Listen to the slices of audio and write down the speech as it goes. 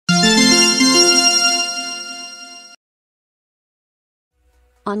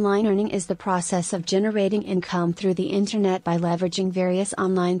Online earning is the process of generating income through the internet by leveraging various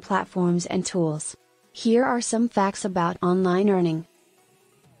online platforms and tools. Here are some facts about online earning.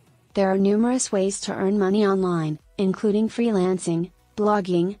 There are numerous ways to earn money online, including freelancing,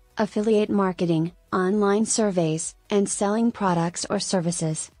 blogging, affiliate marketing, online surveys, and selling products or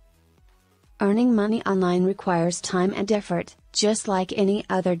services. Earning money online requires time and effort, just like any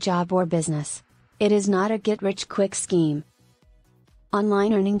other job or business. It is not a get-rich-quick scheme.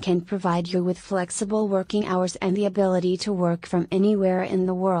 Online earning can provide you with flexible working hours and the ability to work from anywhere in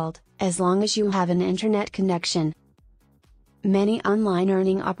the world, as long as you have an internet connection. Many online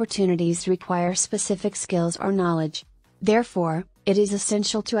earning opportunities require specific skills or knowledge. Therefore, it is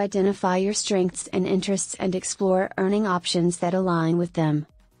essential to identify your strengths and interests and explore earning options that align with them.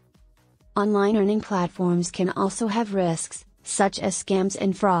 Online earning platforms can also have risks, such as scams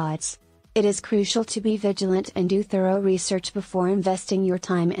and frauds. It is crucial to be vigilant and do thorough research before investing your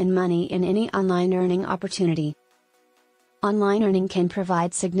time and money in any online earning opportunity. Online earning can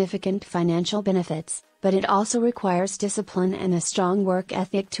provide significant financial benefits, but it also requires discipline and a strong work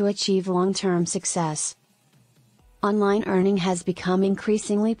ethic to achieve long-term success. Online earning has become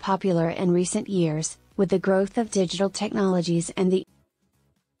increasingly popular in recent years, with the growth of digital technologies and the